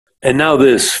And now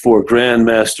this for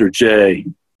Grandmaster Jay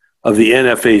of the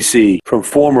NFAC from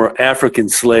former African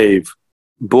slave,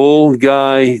 Bull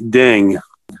Guy Deng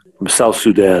from South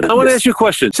Sudan. I want to ask you a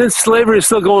question. Since slavery is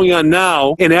still going on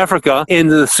now in Africa, in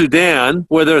the Sudan,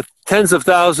 where there are tens of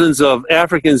thousands of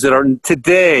Africans that are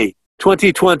today,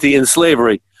 2020, in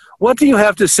slavery, what do you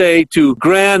have to say to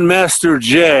Grandmaster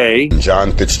Jay?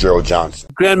 John Fitzgerald Johnson.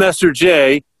 Grandmaster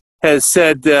Jay has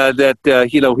said that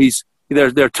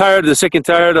they're tired, they're sick and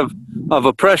tired of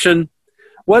oppression.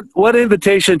 What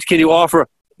invitation can you offer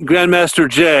Grandmaster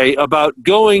Jay about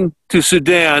going to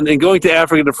Sudan and going to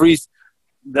Africa to free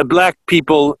the black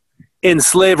people in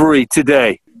slavery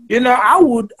today? I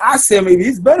would ask him if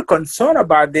he's very concerned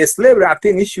about the slavery. I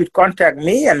think he should contact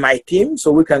me and my team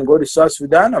so we can go to South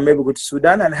Sudan or maybe go to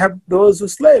Sudan and help those who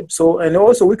slave. And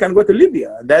also we can go to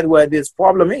Libya. That's where this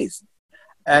problem is.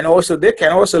 And also they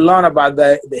can also learn about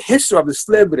the history of the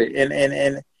slavery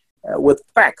and with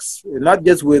facts, not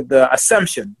just with the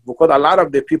assumption, because a lot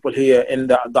of the people here in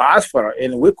the diaspora,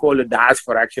 and we call it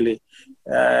diaspora actually,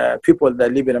 people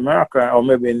that live in America or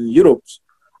maybe in Europe,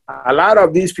 a lot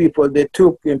of these people, they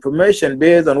took information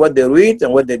based on what they read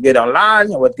and what they get online,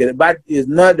 but it's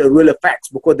not the real facts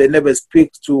because they never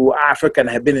speak to African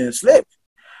have been enslaved.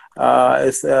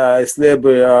 It's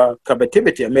slavery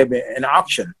captivity, maybe an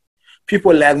auction.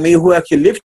 People like me who actually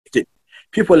lived it.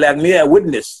 People like me are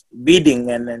witness, beating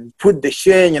and put the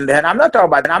chain in the hand. I'm not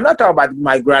talking about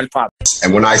my grandfather.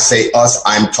 And when I say us,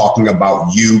 I'm talking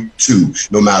about you too.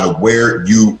 No matter where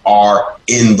you are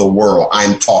in the world,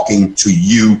 I'm talking to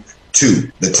you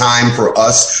too. The time for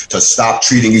us to stop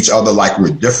treating each other like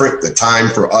we're different. The time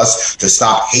for us to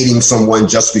stop hating someone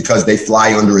just because they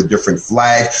fly under a different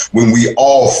flag. When we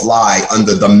all fly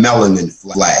under the melanin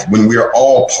flag. When we're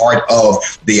all part of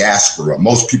diaspora.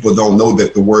 Most people don't know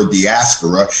that the word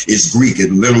diaspora is Greek.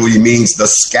 It literally means the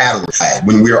scattered flag.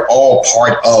 When we're all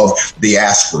part of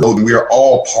diaspora. When we're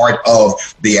all part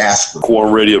of diaspora.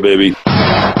 QUORUM Radio, baby.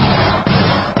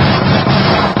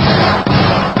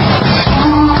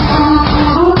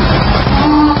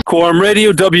 QUORUM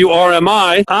Radio,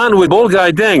 WRMI, on with Bull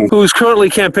Guy Deng, who is currently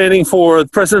campaigning for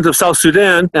president of South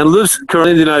Sudan and lives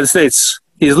currently in the United States.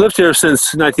 He's lived here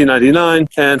since 1999,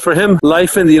 and for him,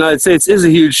 life in the United States is a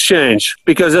huge change,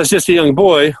 because as just a young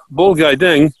boy, Bull Guy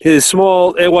Deng, his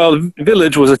small Awal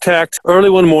village was attacked early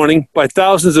one morning by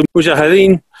thousands of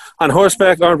mujahideen on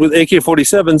horseback armed with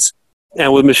AK-47s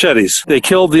and with machetes. They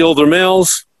killed the older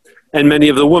males and many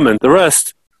of the women. The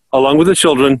rest, along with the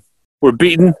children, were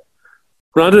beaten,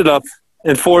 rounded up,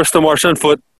 and forced to march on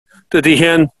foot to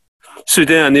Deng,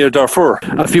 Sudan, near Darfur.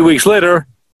 A few weeks later,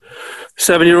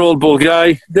 7-year-old Bull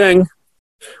Guy Deng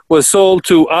was sold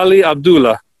to Ali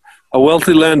Abdullah, a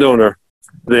wealthy landowner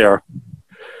there.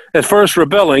 At first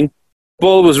rebelling,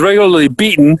 Bull was regularly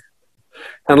beaten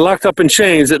and locked up in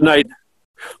chains at night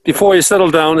before he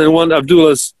settled down and won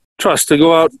Abdullah's trust to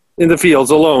go out in the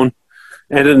fields alone.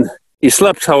 And he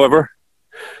slept, however,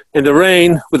 in the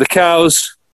rain with the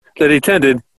cows that he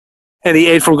tended, and he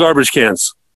ate from garbage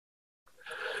cans.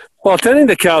 While tending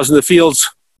the cows in the fields,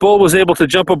 Bull was able to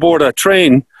jump aboard a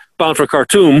train bound for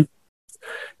Khartoum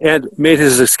and made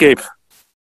his escape.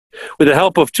 With the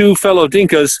help of 2 fellow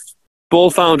Dinkas, Bull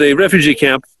found a refugee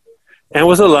camp and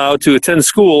was allowed to attend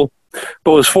school,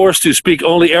 but was forced to speak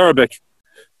only Arabic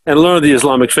and learn the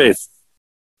Islamic faith.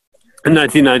 In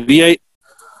 1998,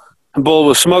 Bull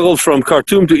was smuggled from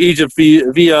Khartoum to Egypt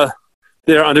via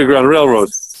their underground railroad.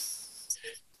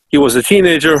 He was a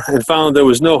teenager and found there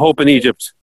was no hope in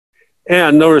Egypt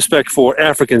and no respect for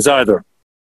Africans either.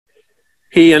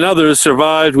 He and others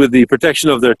survived with the protection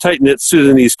of their tight-knit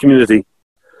Sudanese community.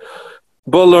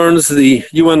 Bull learns the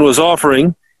UN was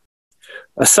offering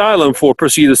asylum for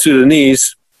persecuted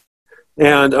Sudanese,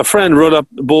 and a friend wrote up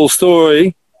Bull's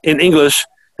story in English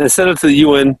and sent it to the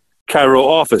UN Cairo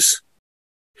office.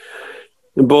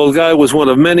 Bull Guy was one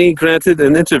of many granted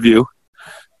an interview,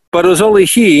 but it was only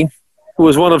he who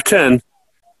was one of 10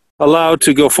 allowed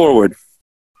to go forward.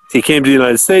 He came to the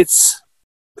United States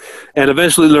and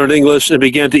eventually learned English and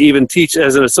began to even teach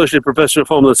as an associate professor of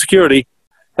Homeland Security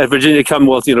at Virginia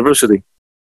Commonwealth University.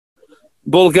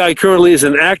 Bull Guy currently is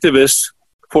an activist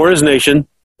for his nation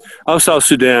of South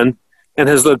Sudan and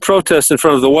has led protests in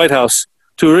front of the White House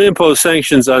to reimpose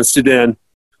sanctions on Sudan,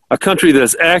 a country that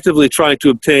is actively trying to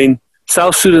obtain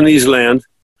South Sudanese land,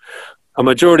 a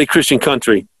majority Christian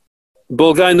country.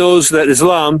 Bull Guy knows that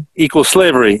Islam equals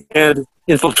slavery, and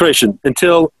infiltration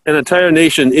until an entire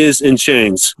nation is in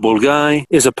chains. Bulgai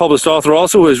is a published author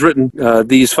also who has written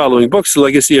these following books: The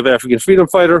Legacy of African Freedom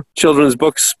Fighter, children's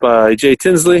books by J.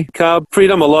 Tinsley, Cobb,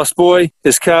 Freedom, A Lost Boy,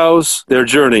 His Cows, Their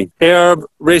Journey, Arab,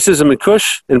 Racism in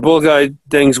Kush, and Bulgai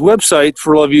Deng's website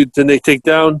for all of you to take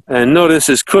down and notice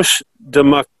is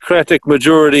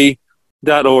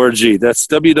kushdemocraticmajority.org. That's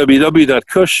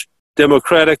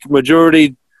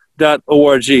www.kushdemocraticmajority.org.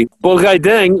 Bulgai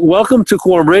Deng, welcome to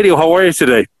Quorum Radio. How are you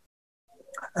today?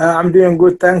 I'm doing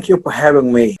good. Thank you for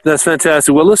having me. That's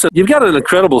fantastic. Well, listen, you've got an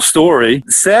incredible story.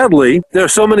 Sadly, there are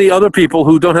so many other people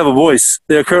who don't have a voice.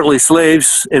 They're currently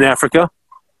slaves in Africa,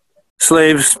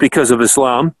 slaves because of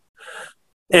Islam,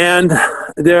 and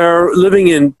they're living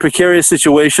in precarious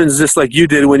situations just like you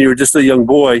did when you were just a young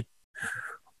boy.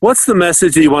 What's the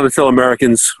message that you want to tell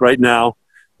Americans right now,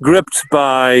 gripped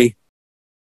by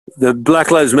the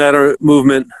Black Lives Matter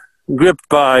movement, gripped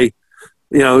by,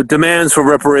 demands for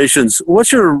reparations?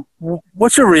 What's your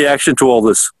reaction to all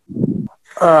this?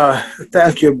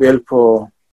 Thank you, Bill, for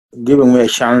giving me a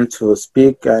chance to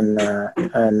speak. And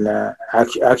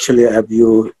actually, have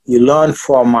you learned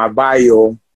from my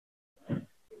bio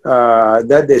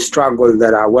that the struggle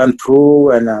that I went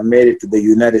through and I made it to the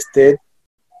United States.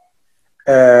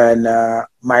 And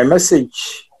my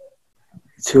message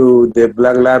to the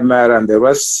Black Lives Matter and the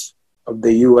rest of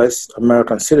the U.S.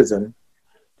 American citizen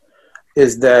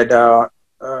is that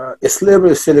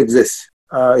slavery still exists.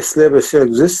 Slavery still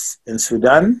exists in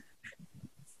Sudan.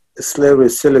 Slavery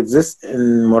still exists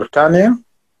in Mauritania.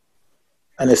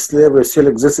 And slavery still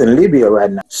exists in Libya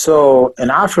right now. So in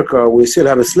Africa, we still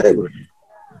have a slavery.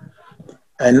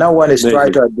 And no one is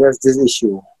trying to address this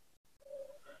issue,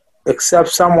 except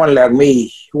someone like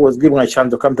me who was given a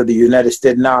chance to come to the United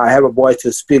States. Now I have a voice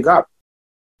to speak up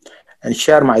and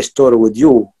share my story with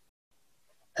you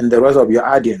and the rest of your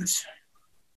audience.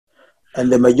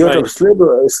 And the majority of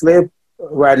slaves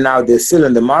right now, they're still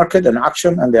in the market and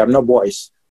action, and they have no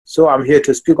voice. So I'm here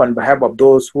to speak on behalf of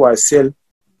those who are still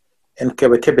in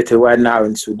captivity right now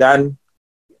in Sudan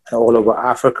and all over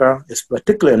Africa,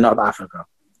 particularly in North Africa.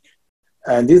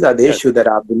 And these are the issues that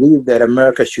I believe that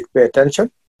America should pay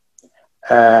attention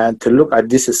and to look at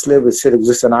this slavery still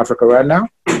exists in Africa right now.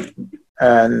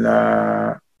 And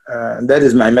that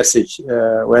is my message.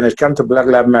 When it comes to Black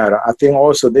Lives Matter, I think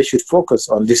also they should focus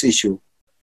on this issue.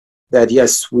 That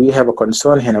yes, we have a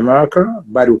concern in America,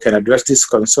 but we can address this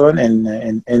concern in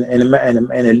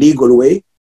a legal way.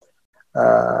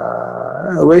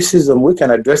 Racism, we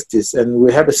can address this, and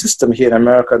we have a system here in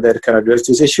America that can address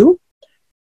this issue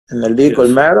in a legal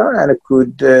matter, and it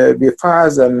could be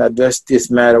fast and address this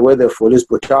matter, whether police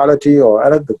brutality or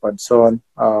other concern,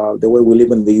 the way we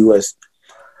live in the U.S.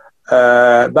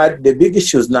 But the big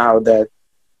issues now that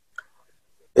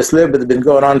slavery has been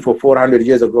going on for 400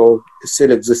 years ago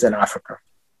still exists in Africa,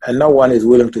 and no one is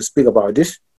willing to speak about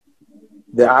this.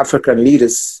 The African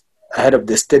leaders ahead of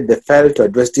the state, they failed to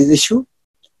address this issue.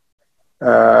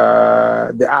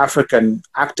 The African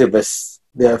activists,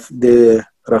 they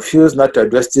refuse not to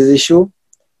address this issue.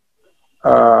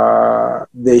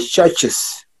 The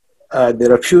churches, they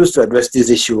refuse to address this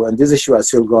issue, and this issue is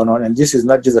still going on. And this is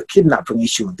not just a kidnapping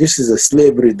issue. This is a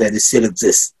slavery that still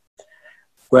exists.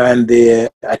 When the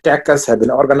attackers have been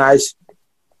organized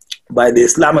by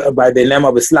the name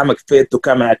of Islamic faith to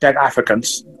come and attack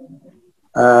Africans,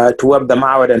 to wipe them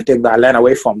out and take their land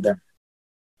away from them,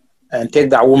 and take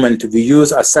that woman to be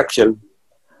used as sexual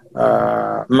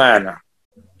manner.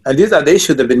 And these are the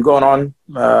issues that have been going on,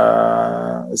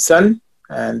 son,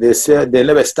 and they said they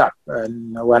never stop.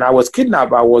 And when I was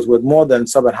kidnapped, I was with more than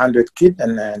 700 kids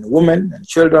and women and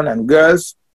children and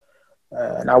girls.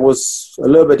 And I was a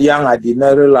little bit young. I did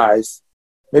not realize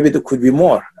maybe there could be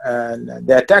more. And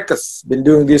the attackers been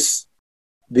doing this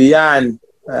beyond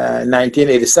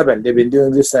 1987. They've been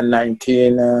doing this in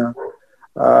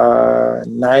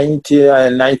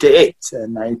 1998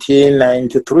 and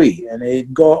 1993, and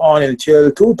it go on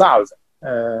until 2000.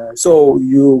 So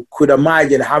you could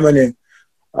imagine how many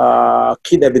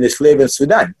kids have been enslaved in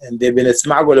Sudan, and they've been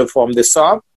smuggled from the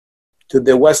south to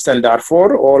the western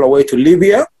Darfur all the way to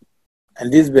Libya. And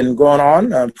this has been going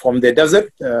on from the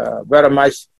desert very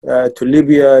much to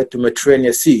Libya to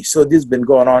Mediterranean Sea. So this has been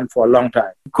going on for a long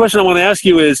time. The question I want to ask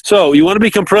you is, so you want to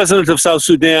become president of South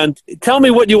Sudan. Tell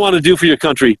me what you want to do for your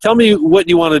country. Tell me what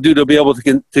you want to do to be able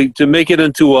to make it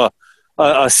into a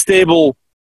stable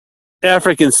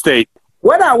African state.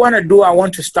 What I want to do, I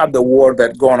want to stop the war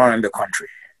that's going on in the country.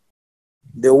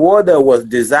 The war that was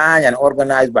designed and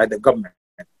organized by the government.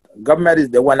 The government is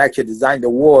the one actually designed the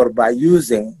war by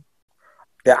using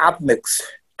the ethnic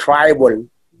tribal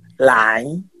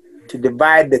line to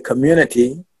divide the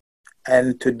community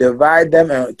and to divide them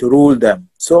and to rule them.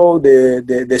 So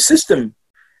the system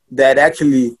that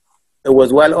actually it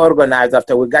was well organized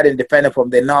after we got independent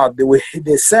from the North,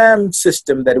 the same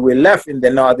system that we left in the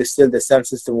North is still the same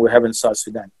system we have in South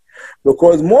Sudan.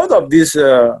 Because most of these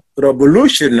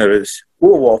revolutionaries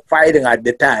who were fighting at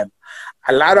the time,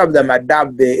 a lot of them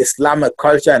adopt the Islamic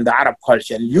culture and the Arab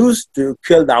culture and used to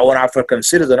kill their own African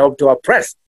citizens or to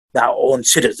oppress their own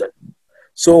citizens.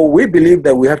 So we believe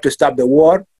that we have to stop the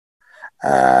war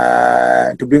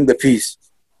to bring the peace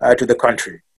to the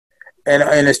country.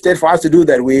 And instead for us to do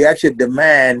that, we actually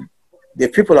demand the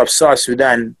people of South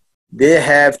Sudan, they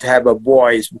have to have a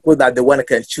voice because that the one who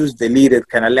can choose the leader,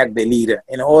 can elect the leader.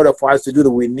 In order for us to do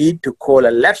that, we need to call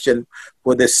election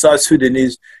for the South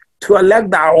Sudanese to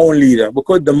elect our own leader,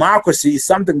 because democracy is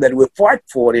something that we fought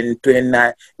for in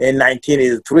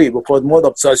 1983, because most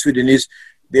of South Sudanese,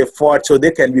 they fought so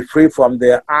they can be free from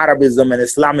the Arabism and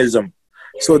Islamism,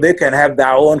 so they can have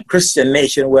their own Christian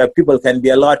nation where people can be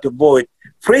allowed to vote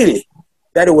freely.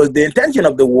 That was the intention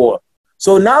of the war.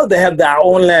 So now they have their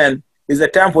own land. It's a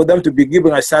time for them to be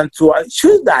given a chance to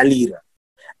choose their leader.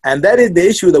 And that is the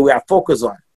issue that we are focused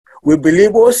on. We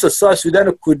believe also South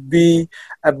Sudan could be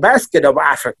a basket of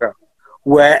Africa,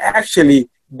 where actually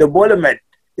development,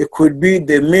 it could be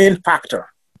the main factor.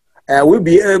 We'll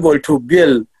be able to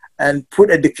build and put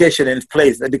education in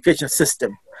place, education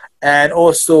system, and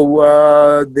also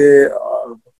the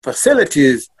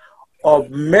facilities of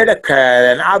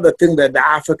Medicare and other things that the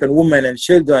African women and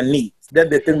children need.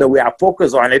 That's the thing that we are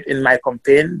focused on it in my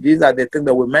campaign. These are the things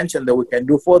that we mentioned that we can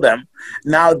do for them.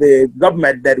 Now the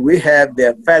government that we have,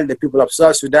 they failed the people of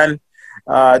South Sudan.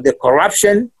 The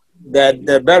corruption that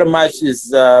very much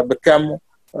is become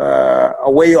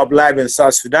a way of life in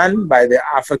South Sudan by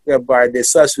the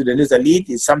South Sudanese elite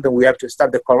is something we have to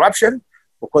stop the corruption,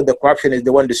 because the corruption is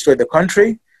the one destroy the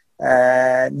country.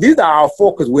 These are our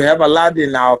focus. We have a lot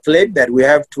in our plate that we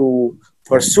have to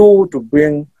pursue to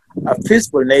bring a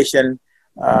peaceful nation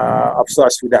of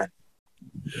South Sudan.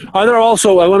 Are there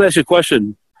also, I want to ask you a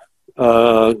question,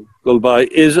 Golbai,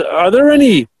 are there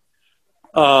any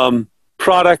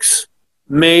products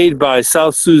made by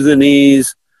South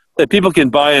Sudanese that people can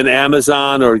buy on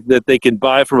Amazon or that they can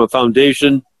buy from a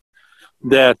foundation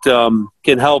that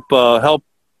can help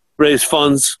raise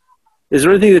funds? Is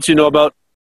there anything that you know about?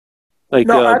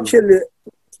 No, actually,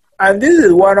 and this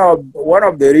is one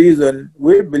of the reasons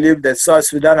we believe that South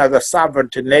Sudan as a sovereign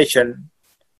nation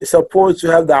is supposed to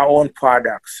have their own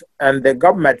products. And the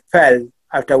government felt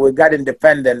after we got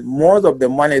independent, most of the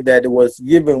money that was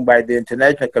given by the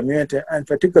international community, and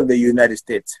particularly the United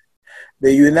States.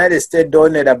 The United States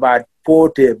donated about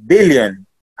 40 billion.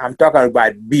 I'm talking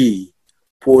about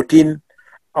 14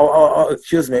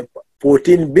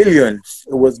 billion.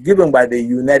 It was given by the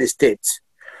United States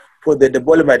for the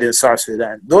development in South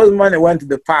Sudan. Those money went to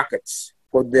the pockets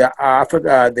for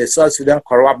the South Sudan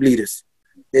corrupt leaders.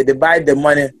 They divide the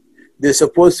money. They're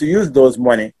supposed to use those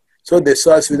money so the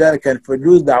South Sudan can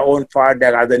produce their own product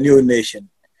as a new nation.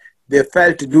 They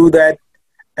failed to do that,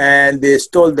 and they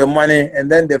stole the money,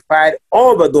 and then they fight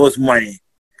over those money.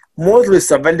 Mostly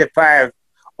 75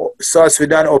 South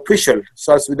Sudan officials,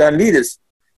 South Sudan leaders,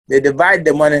 they divide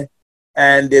the money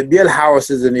and they build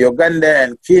houses in Uganda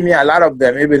and Kenya. A lot of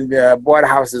them even bought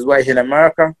houses right here in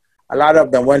America. A lot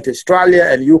of them went to Australia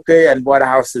and UK and bought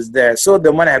houses there. So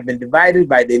the money have been divided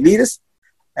by the leaders,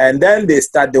 and then they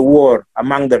start the war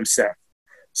among themselves.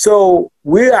 So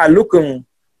we are looking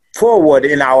forward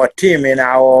in our team, in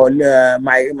our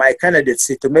my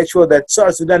candidacy, to make sure that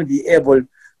South Sudan be able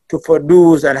to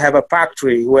produce and have a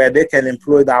factory where they can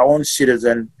employ their own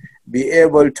citizens, be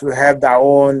able to have their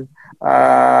own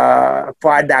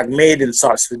product made in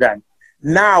South Sudan.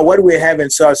 Now, what we have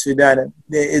in South Sudan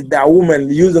is the women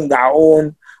using their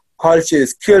own culture,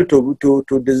 skill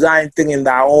to design things in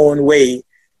their own way,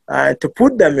 to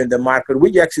put them in the market,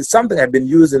 which actually something has been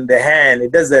used in the hand.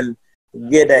 It doesn't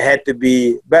get ahead to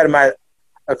be very much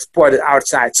exported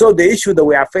outside. So the issue that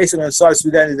we are facing in South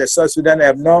Sudan is that South Sudan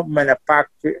have no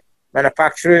manufacturing,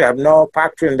 have no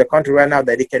factory in the country right now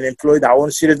that it can employ their own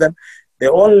citizens.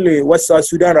 What South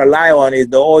Sudan rely on is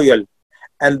the oil.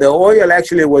 And the oil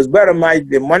actually was very much,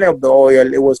 the money of the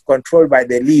oil, it was controlled by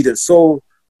the leaders. So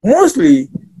mostly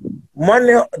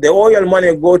the oil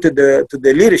money go to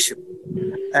the leadership.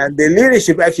 And the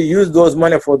leadership actually use those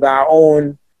money for their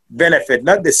own benefit,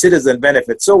 not the citizen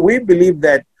benefit. So we believe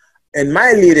that in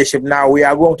my leadership now, we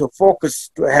are going to focus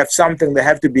to have something that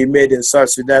have to be made in South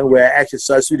Sudan, where actually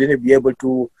South Sudan will be able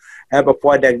to have a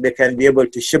product they can be able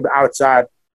to ship outside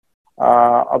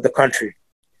of the country.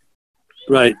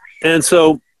 Right. And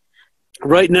so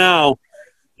right now,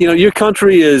 your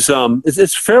country is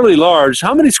it's fairly large.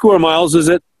 How many square miles is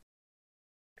it?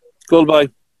 Go by.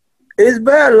 It's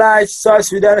very large. South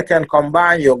Sudan can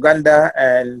combine Uganda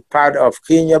and part of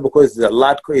Kenya because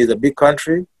it's a big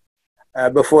country.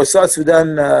 Before South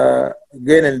Sudan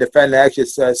gained independence, actually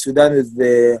South Sudan is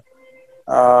the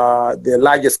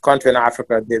largest country in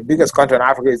Africa. The biggest country in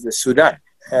Africa is the Sudan.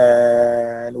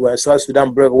 And when South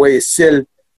Sudan broke away, it's still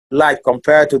large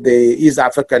compared to the East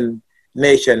African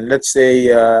nation. Let's say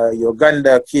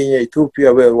Uganda, Kenya,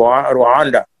 Ethiopia,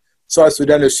 Rwanda. South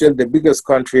Sudan is still the biggest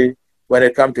country when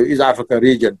it comes to East African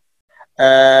region.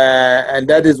 And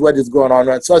that is what is going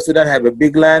on. South Sudan have a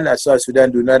big land, and South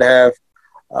Sudan do not have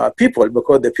people,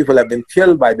 because the people have been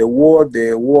killed by the war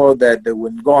that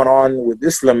was going on with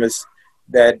Islamists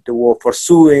that were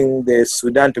pursuing the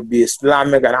Sudan to be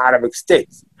Islamic and Arabic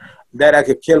states. That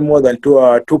actually killed more than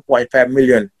 2.5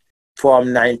 million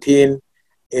from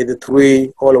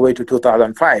 1983 all the way to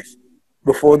 2005.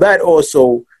 Before that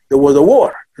also, there was a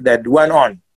war that went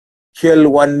on, killed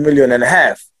 1.5 million in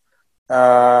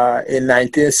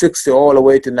 1960 all the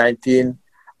way to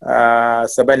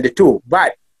 1972.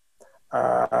 But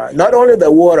not only the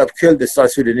war have killed the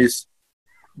South Sudanese,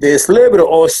 the slavery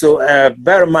also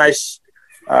very much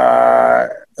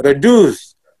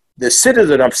reduced the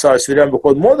citizens of South Sudan,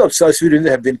 because most of South Sudanese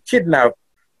have been kidnapped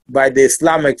by the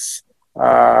Islamic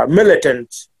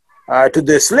militants to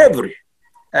the slavery.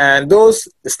 And those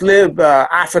slave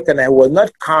Africans were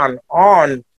not count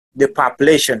on the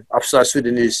population of South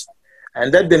Sudanese.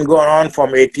 And that's been going on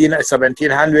from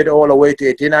 1700 all the way to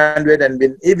 1800 and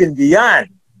been even beyond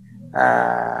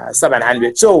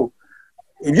 700. So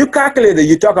if you calculate it,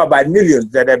 you talk about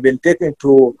millions that have been taken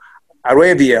to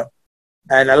Arabia,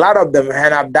 and a lot of them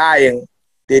end up dying.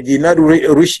 They did not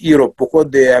reach Europe because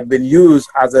they have been used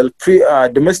as a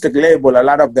domestic labor. A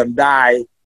lot of them die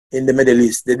in the Middle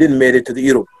East. They didn't make it to the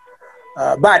Europe.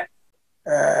 But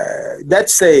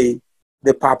let's say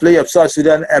the population of South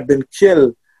Sudan have been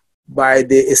killed by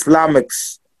the Islamic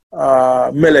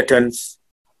militants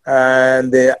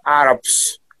and the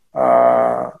Arabs,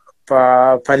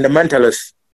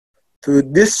 fundamentalists. To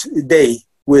this day,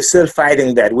 we're still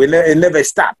fighting that. It never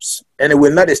stops, and it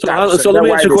will not stop. So let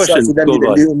me ask you a question. I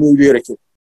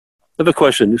have a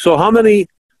question. So how many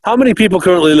people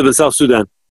currently live in South Sudan?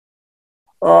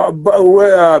 But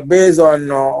we're based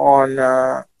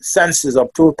on census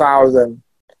of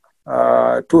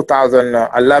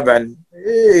 2011,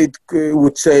 it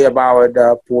would say about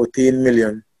 14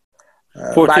 million.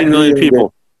 14 million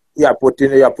people. 14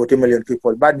 million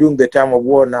people. But during the time of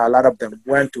war, now a lot of them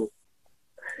went to.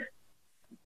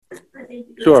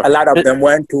 Sure. A lot of them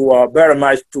went to very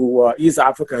much to East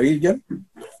African region,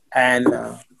 and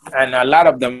a lot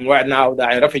of them right now,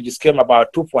 the refugees came,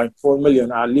 about 2.4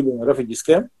 million are living in refugees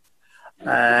camp,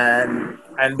 and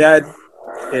that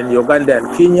in Uganda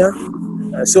and Kenya.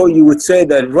 So you would say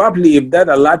that roughly, if that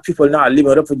a lot of people now live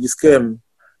in refugees camp,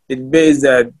 it means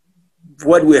that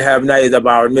what we have now is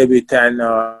about maybe 10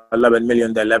 or 11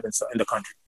 million that live in the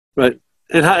country. Right.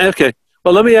 And okay.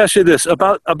 Well, let me ask you this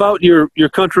about your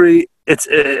country. It's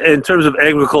in terms of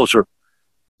agriculture.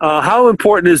 How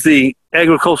important is the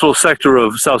agricultural sector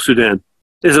of South Sudan?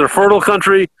 Is it a fertile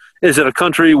country? Is it a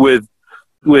country with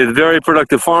very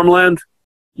productive farmland?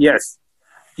 Yes.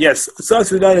 South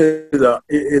Sudan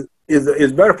is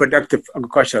very productive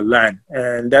agricultural land,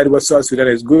 and that's what South Sudan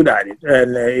is good at it.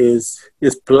 And is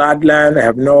flat land,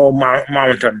 have no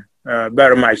mountain,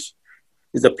 very much.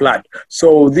 Is a plat.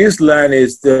 So this land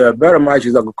is very much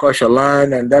is agricultural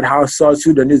land, and that's how South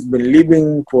Sudan has been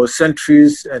living for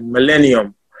centuries and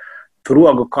millennium through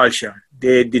agriculture.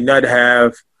 They did not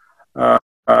have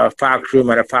factory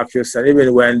manufacturers, and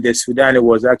even when the Sudan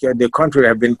was actually, the country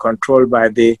had been controlled by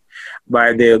the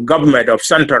government of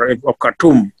center of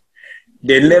Khartoum.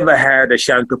 They never had a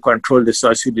chance to control the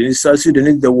South Sudanese. South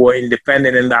Sudanese, they were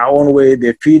independent in their own way.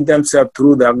 They feed themselves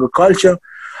through the agriculture.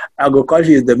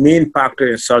 Agriculture is the main factor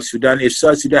in South Sudan. If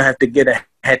South Sudan has to get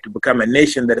ahead to become a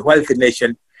nation, that wealthy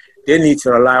nation, they need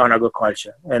to rely on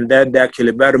agriculture. And that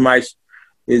actually very much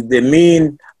is the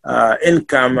main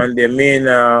income, and the main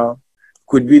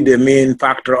could be the main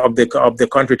factor of the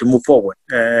country to move forward.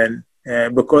 And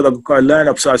because the land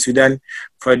of South Sudan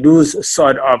produce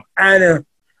sort of any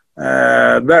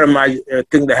very much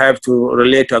thing they have to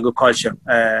relate to agriculture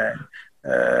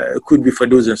could be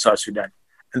produced in South Sudan.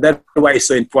 And that's why it's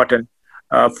so important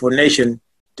for nation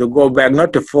to go back,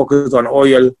 not to focus on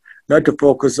oil, not to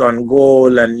focus on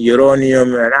gold and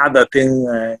uranium and other things,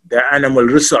 the animal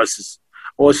resources.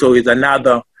 Also is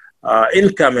another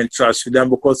income in South Sudan,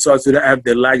 because South Sudan have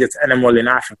the largest animal in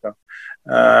Africa.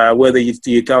 Whether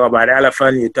you talk about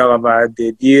elephant, you talk about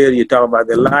the deer, you talk about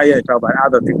the lion, you talk about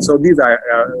other things. So these are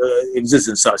exist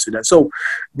in South Sudan. So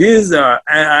these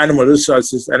animal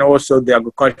resources and also the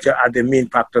agriculture are the main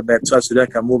factor that South Sudan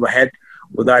can move ahead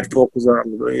without focus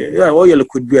on. Oil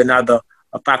could be another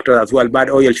factor as well, but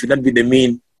oil should not be the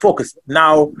main focus.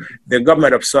 Now, the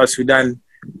government of South Sudan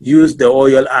use the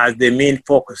oil as the main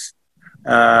focus,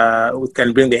 which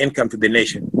can bring the income to the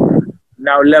nation.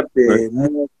 Now left the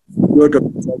more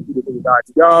without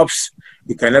jobs,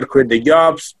 you cannot create the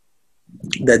jobs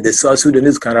that the South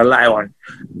Sudanese can rely on.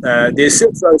 They say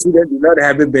South Sudan do not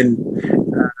have been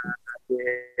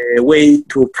a way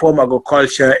to form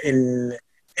agriculture in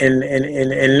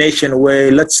a nation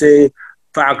where, let's say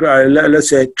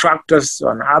tractors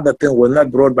and other things were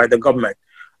not brought by the government.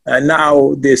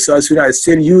 Now the South Sudan is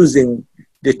still using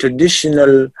the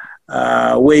traditional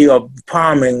way of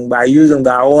farming by using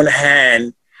their own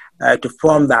hand to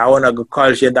form their own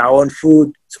agriculture, their own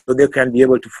food, so they can be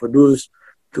able to produce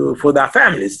for their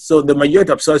families. So the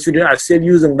majority of South Sudan are still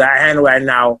using their hand right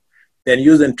now than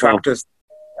using tractors.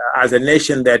 As a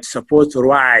nation that's supposed to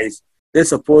rise, they're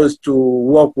supposed to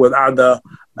work with other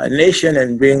nations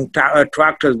and bring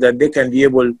tractors that they can be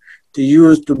able to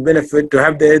use to benefit, to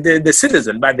have the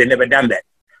citizen, but they never done that.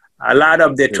 A lot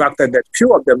of the tractors, that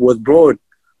few of them was brought,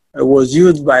 was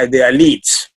used by the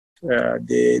elites.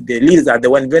 The leaders are the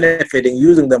one benefiting,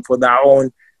 using them for their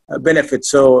own benefit.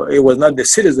 So it was not the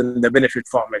citizen that benefit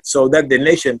from it. So that the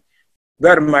nation,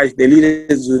 very much, the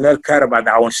leaders do not care about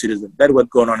their own citizens. That's what's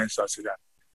going on in South Sudan.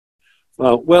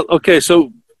 Well, okay.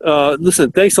 So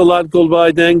listen, thanks a lot,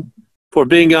 Golbai Deng, for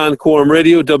being on Quorum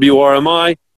Radio,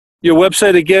 WRMI. Your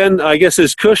website again, I guess,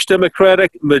 is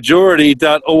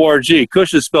kushdemocraticmajority.org.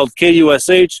 Kush is spelled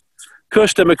Kush,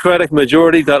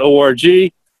 kushdemocraticmajority.org.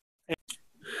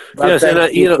 Yes, and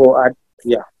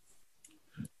yeah.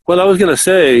 Well, I was going to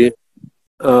say,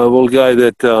 Guy,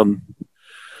 that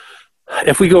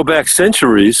if we go back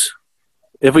centuries,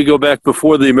 if we go back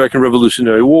before the American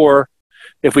Revolutionary War,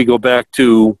 if we go back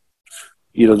to,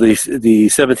 the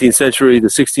 17th century, the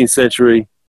 16th century,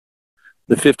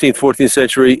 the 15th, 14th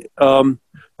century,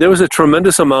 there was a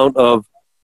tremendous amount of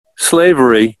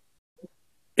slavery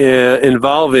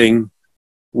involving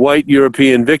white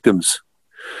European victims.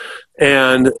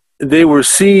 And they were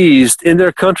seized in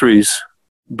their countries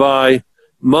by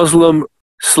Muslim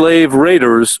slave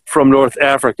raiders from North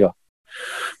Africa.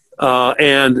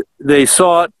 And they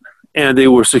sought, and they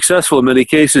were successful in many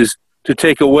cases, they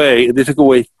took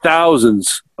away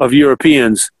thousands of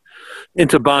Europeans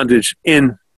into bondage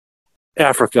in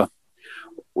Africa.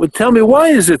 Well, tell me, why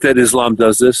is it that Islam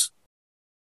does this?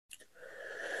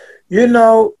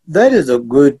 That is a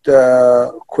good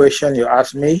question you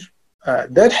asked me.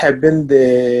 That have been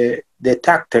the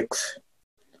tactics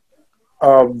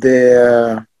of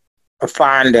the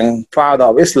founding father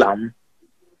of Islam,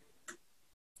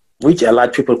 which a lot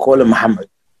of people call him Muhammad.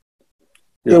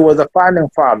 Yeah. He was a founding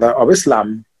father of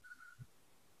Islam.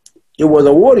 He was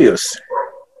a warrior.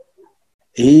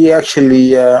 He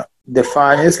actually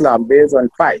defined Islam based on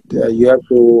fight. You have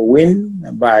to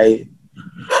win by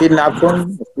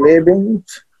kidnapping, enslaving.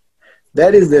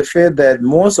 That is the faith that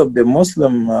most of the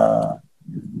Muslim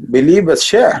believers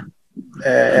share,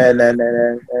 and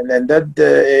that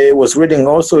it was written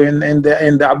also in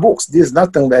their books. There's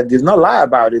nothing that does not lie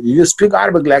about it. You speak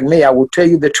Arabic like me, I will tell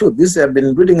you the truth. These have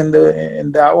been written in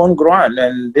their own Quran,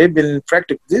 and they've been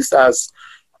practicing this as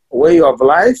a way of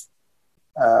life.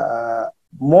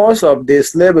 Most of the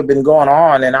slavery have been going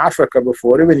on in Africa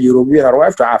before even Europeans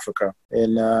arrived to Africa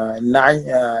in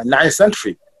 9th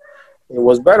century. It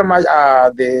was very much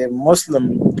the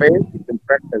Muslim faith in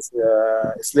practice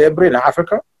slavery in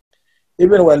Africa.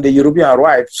 Even when the European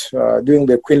arrived during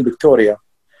the Queen Victoria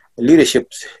leadership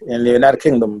in the United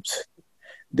Kingdom,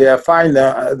 they find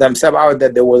themselves out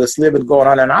that there was a slavery going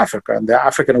on in Africa, and the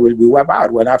African will be wiped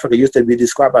out, when Africa used to be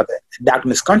described as the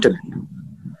darkness continent.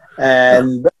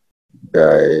 And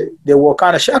they were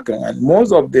kind of shocking. And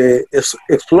most of the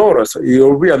explorers,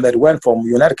 Europeans that went from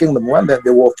United Kingdom,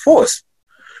 they were forced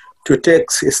to take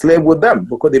a slave with them,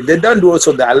 because if they don't do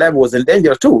so, their life was in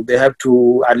danger too. They have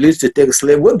to at least to take a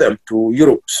slave with them to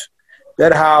Europe.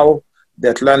 That's how the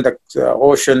Atlantic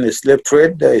Ocean slave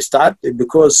trade started,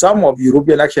 because some of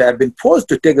Europeans actually had been forced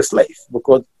to take a slave,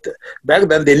 because back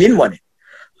then they need money.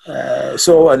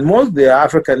 And most of the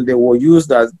African, they were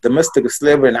used as domestic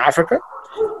slavery in Africa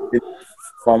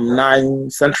from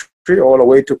 9th century all the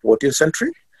way to 14th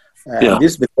century.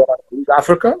 This before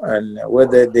Africa, and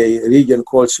whether the region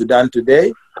called Sudan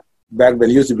today, back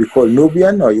then used to be called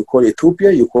Nubian, or you call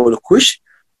Ethiopia, you call it Kush.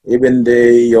 Even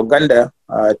the Uganda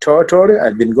territory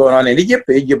had been going on in Egypt.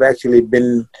 Egypt actually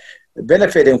been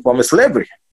benefiting from slavery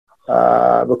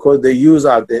because they use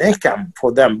out the income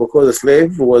for them, because the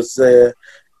slave was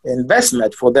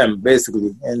investment for them,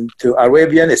 basically, and to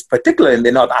Arabians, particularly in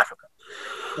the North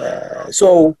Africa.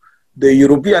 So the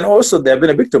European also, they've been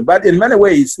a victim. But in many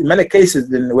ways, in many cases,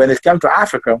 when it comes to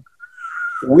Africa,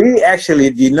 we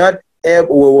actually we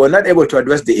were not able to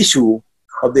address the issue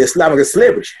of the Islamic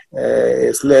slavery,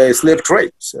 slave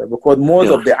trades, because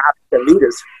most of the African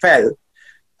leaders felt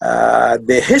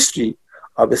the history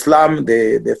of Islam,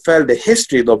 they felt the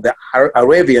history of the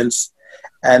Arabians,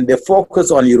 and they focus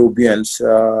on Europeans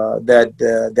that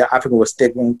the African was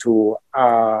taken to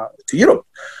Europe.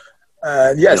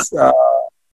 Yes,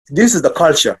 this is the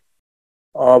culture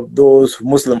of those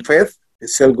Muslim faith.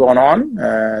 It's still going on,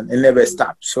 and it never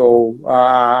stops. So,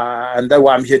 and that's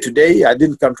why I'm here today. I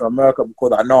didn't come to America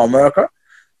because I know America.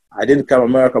 I didn't come to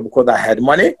America because I had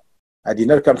money. I did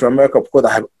not come to America because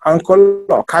I have uncle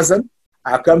or cousin.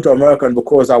 I come to America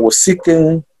because I was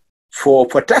seeking for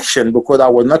protection, because I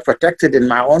was not protected in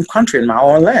my own country, in my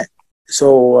own land.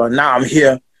 So now I'm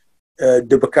here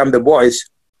to become the voice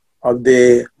of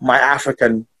my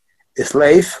African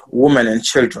slave women and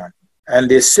children. And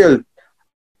they still,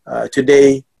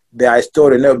 today, their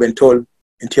story never been told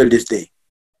until this day.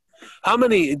 How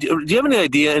many, do you have any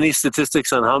idea, any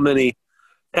statistics on how many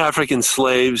African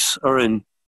slaves are in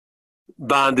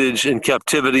bondage and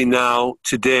captivity now,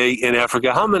 today in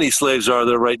Africa? How many slaves are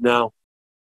there right now?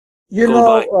 You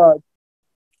know,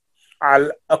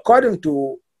 according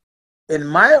to, in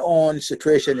my own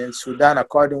situation in Sudan,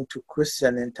 according to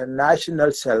Christian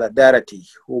International Solidarity,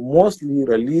 who mostly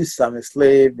released some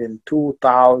slaves in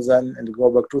 2000 and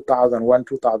go back 2001,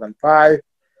 2005,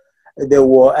 there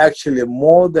were actually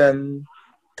more than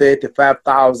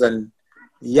 35,000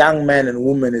 young men and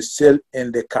women still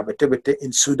in the captivity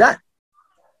in Sudan.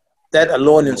 That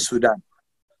alone in Sudan.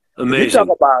 Amazing. We talk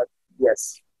about,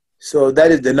 yes. So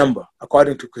that is the number,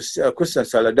 according to Christian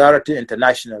Solidarity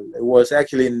International. It was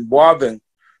actually involving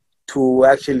to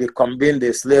actually convene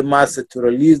the slave master to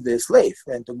release the slave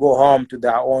and to go home to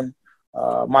their own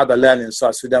motherland in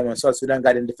South Sudan when South Sudan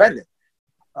got independent.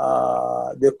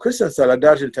 The Christian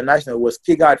Solidarity International was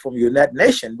kicked out from the United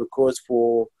Nations because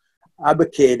for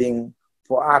advocating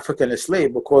for African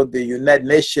slaves, because the United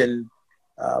Nations,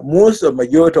 most of the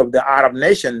majority of the Arab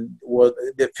nations,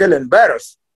 they feel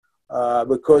embarrassed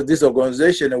because this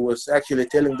organization was actually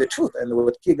telling the truth and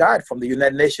was kicked out from the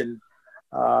United Nations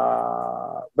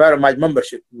very much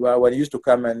membership when it used to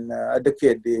come and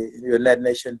advocate the United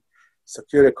Nations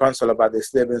Security Council about the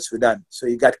slavery in Sudan. So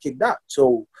he got kicked out.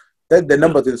 So that's the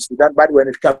numbers in Sudan, but when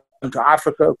it comes to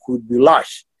Africa, it could be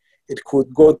large. It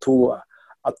could go to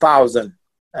 1,000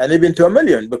 and even to 1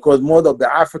 million, because most of the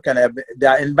African, they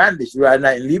are in bondage right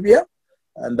now in Libya,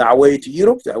 and they are way to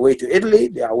Europe, they are way to Italy,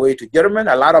 they are way to Germany.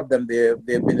 A lot of them, they've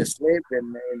been enslaved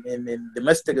in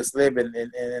domestic slave,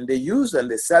 and they use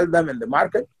and they sell them in the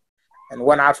market. And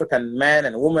one African man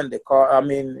and woman,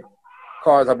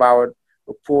 cost about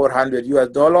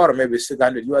 $400 or maybe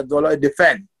 $600. It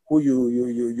depends who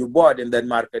you bought in that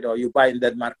market or you buy in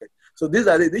that market. So these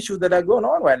are the issues that are going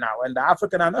on right now, and the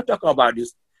African are not talking about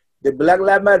this. The Black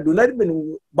Lives Matter do not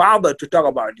even bother to talk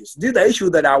about this. These are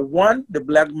issues that I want the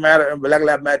Black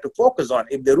Lives Matter to focus on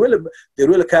if they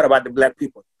really care about the Black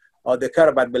people, or they care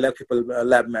about Black people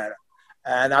Lives Matter.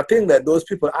 And I think that those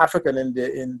people, African in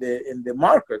the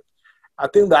market, I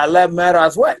think that lives matter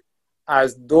as well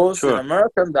as those in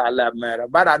America that lives matter.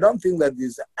 But I don't think that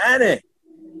there's any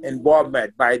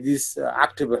involvement by these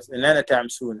activists in any time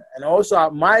soon. And also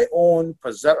my own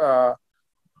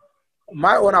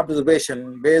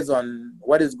observation based on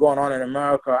what is going on in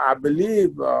America, I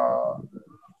believe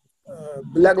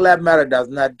Black Lives Matter does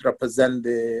not represent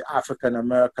the African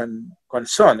American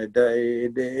concern.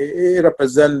 It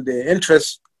represents the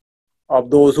interests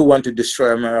of those who want to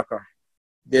destroy America.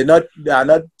 They are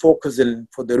not focusing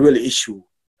for the real issue.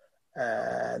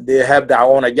 They have their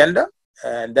own agenda,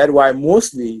 and that's why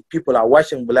mostly people are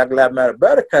watching Black Lives Matter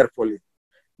very carefully,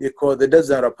 because it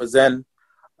doesn't represent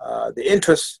the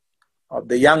interests of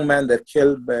the young man that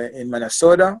killed in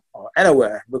Minnesota or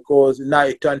anywhere, because now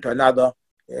it turned to another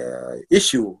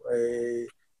issue.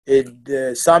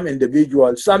 Some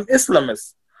individuals, some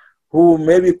Islamists who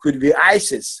maybe could be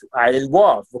ISIS are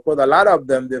involved, because a lot of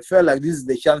them, they feel like this is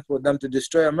the chance for them to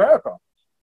destroy America.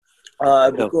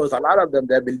 Because a lot of them,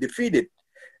 they've been defeated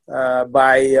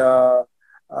by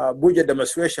Buja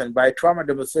demonstration, by trauma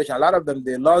demonstration. A lot of them,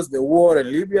 they lost the war in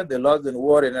Libya, they lost the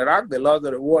war in Iraq, they lost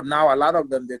the war. Now a lot of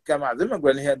them, they come as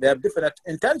immigrants here, they have different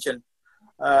intention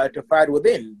to fight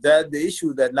within. That's the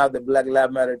issue that now the Black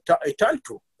Lives Matter turned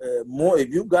to. More, if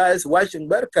you guys watching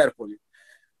very carefully,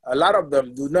 a lot of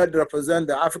them do not represent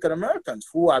the African Americans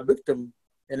who are victims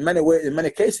in many ways. In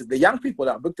many cases, the young people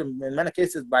are victims in many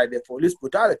cases by the police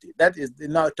brutality. That is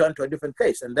now turned to a different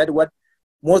case, and that's what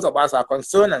most of us are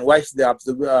concerned and watch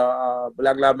the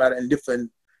Black Lives Matter in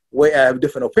different way,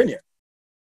 different opinion.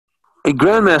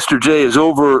 Grandmaster Jay is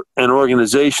over an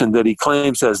organization that he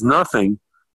claims has nothing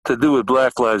to do with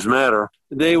Black Lives Matter.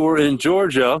 They were in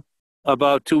Georgia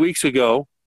about 2 weeks ago,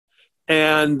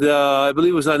 and I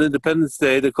believe it was on Independence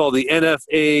Day. They're called the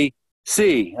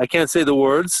NFAC. I can't say the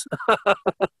words.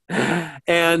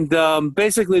 And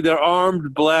basically, they're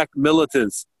armed black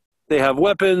militants. They have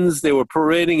weapons. They were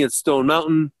parading at Stone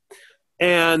Mountain.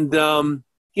 And,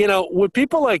 you know, with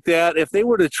people like that, if they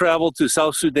were to travel to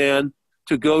South Sudan,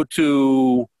 to go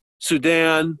to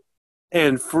Sudan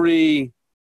and free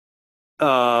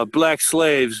black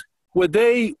slaves, would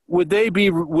they be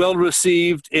well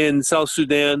received in South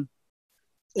Sudan?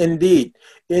 Indeed,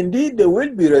 they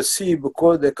will be received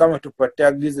because they come to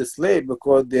protect these slaves.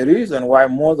 Because the reason why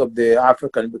most of the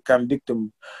Africans become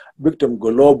victim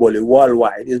globally,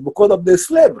 worldwide, is because of the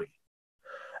slavery.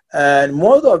 And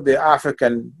most of the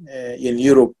African in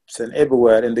Europe and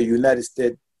everywhere in the United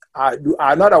States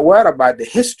are not aware about the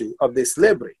history of the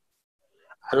slavery.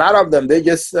 A lot of them, they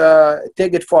just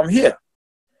take it from here.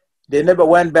 They never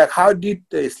went back. How did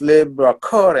the slavery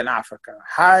occur in Africa?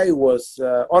 How it was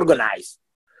organized?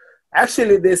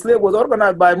 Actually, the slave was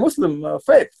organized by Muslim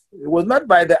faith. It was not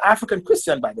by the African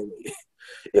Christian, by the way.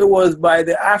 It was by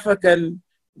the African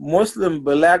Muslim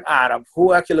black Arab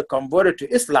who actually converted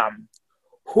to Islam,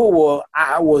 who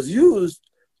was used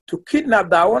to kidnap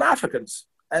their own Africans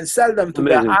and sell them to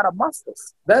their Arab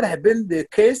masters. That had been the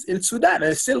case in Sudan,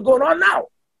 and it's still going on now.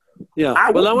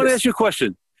 Yeah. Well, I want to ask you a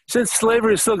question. Since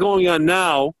slavery is still going on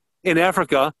now in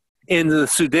Africa, in the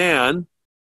Sudan,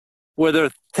 where there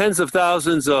are tens of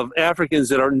thousands of Africans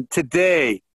that are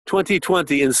today,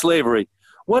 2020, in slavery,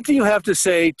 what do you have to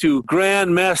say to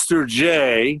Grandmaster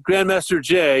Jay? Grandmaster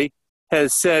Jay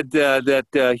has said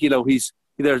that you know,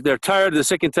 they're tired, they're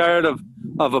sick and tired of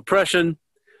oppression.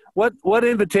 What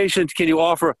invitation can you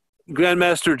offer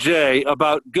Grandmaster Jay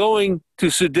about going to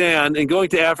Sudan and going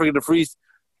to Africa to free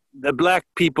the black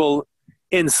people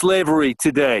in slavery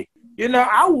today? You know,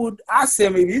 I would ask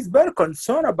him if he's very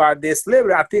concerned about the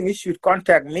slavery. I think he should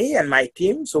contact me and my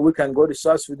team so we can go to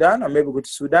South Sudan or maybe go to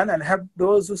Sudan and help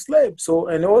those who slave. So,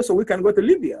 and also we can go to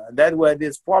Libya. That's where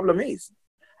this problem is.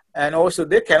 And also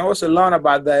they can also learn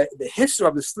about the history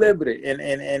of the slavery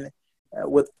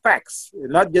with facts,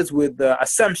 not just with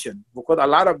assumption. Because a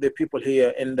lot of the people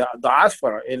here in the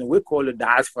diaspora, and we call it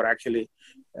diaspora actually,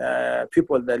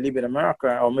 people that live in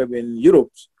America or maybe in Europe,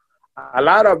 a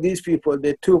lot of these people,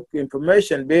 they took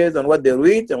information based on what they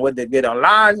read and what they get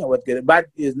online, but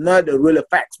it's not the real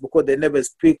facts because they never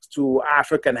speak to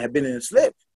African have been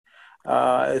enslaved,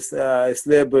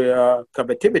 slavery,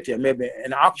 captivity, maybe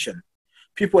an auction.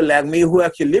 People like me who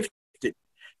actually lived it.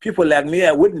 People like me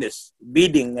are witness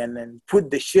beating and put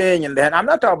the chain in the hand. I'm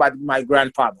not talking about my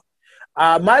grandfather.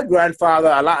 My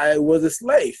grandfather was a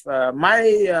slave.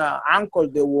 My uncle,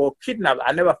 they were kidnapped.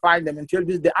 I never find them until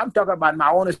this day. I'm talking about my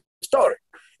own story.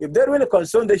 If they're really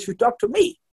concerned, they should talk to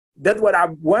me. That's what I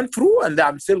went through and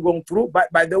I'm still going through.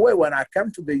 But by the way, when I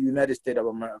came to the United States of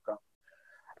America,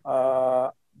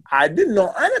 I didn't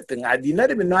know anything. I did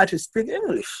not even know how to speak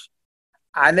English.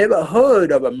 I never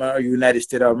heard of United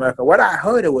States of America. What I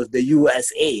heard was the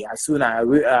USA. As soon as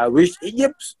I reached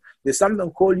Egypt, there's something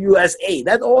called USA.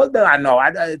 That's all that I know.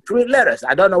 3 letters.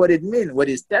 I don't know what it means, what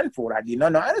it stands for. I did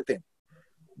not know anything.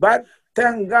 But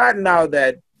thank God now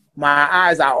that my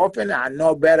eyes are open. I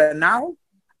know better now.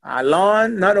 I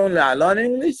learned, not only I learned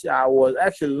English, I was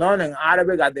actually learning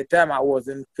Arabic at the time I was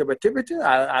in captivity.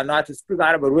 I know how to speak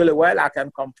Arabic really well. I can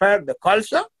compare the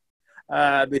culture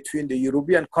between the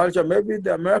European culture, maybe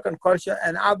the American culture,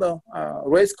 and other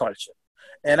race culture.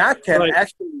 And I can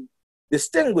actually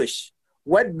distinguish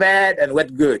what bad and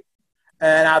what good.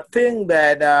 And I think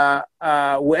that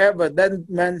whoever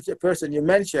that person you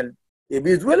mentioned, if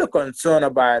he's really concerned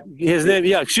about his name,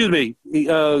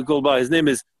 go by. His name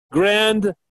is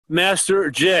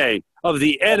Grandmaster Jay of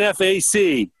the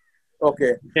NFAC.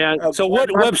 Okay. And so, what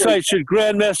website should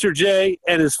Grandmaster Jay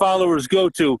and his followers go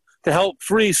to help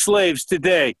free slaves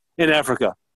today in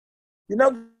Africa? You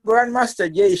know,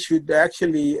 Grandmaster Jay should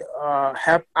actually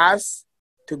help us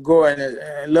to go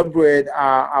and liberate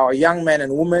our young men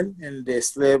and women in the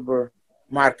slave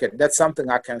market. That's something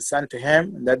I can send to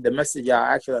him. And that the message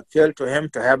I actually appeal to him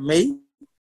to help me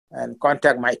and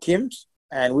contact my teams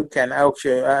and we can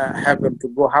actually have them to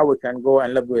go, how we can go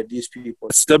and live with these people.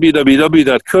 It's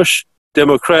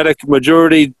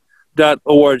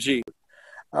www.kushdemocraticmajority.org.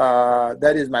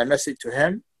 That is my message to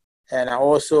him, and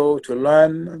also to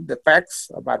learn the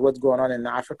facts about what's going on in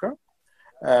Africa,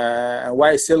 and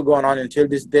why it's still going on until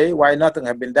this day, why nothing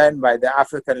has been done by the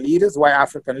African leaders, why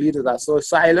African leaders are so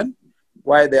silent,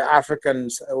 why the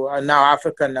Africans are now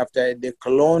African after the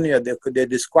colonial, they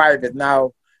describe it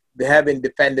now, they have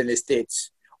independent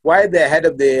states. Why the head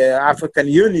of the African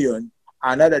Union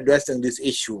are not addressing this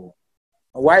issue?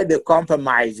 Why they're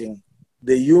compromising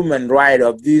the human right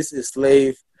of these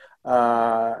slave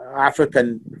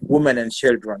African women and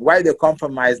children? Why they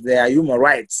compromise their human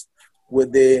rights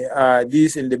with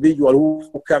these individuals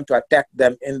who come to attack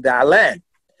them in their land?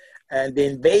 And they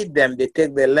invade them, they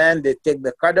take their land, they take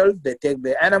the cattle, they take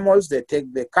the animals, they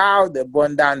take the cow, they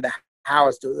burn down the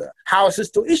houses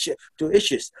to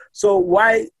issues. So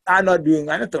why are not doing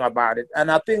anything about it? And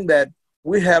I think that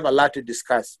we have a lot to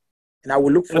discuss, and I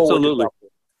will look forward to talking.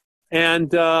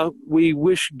 And we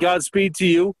wish Godspeed to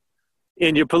you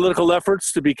in your political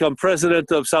efforts to become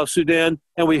president of South Sudan,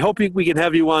 and we hope we can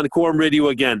have you on Quorum Radio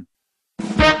again.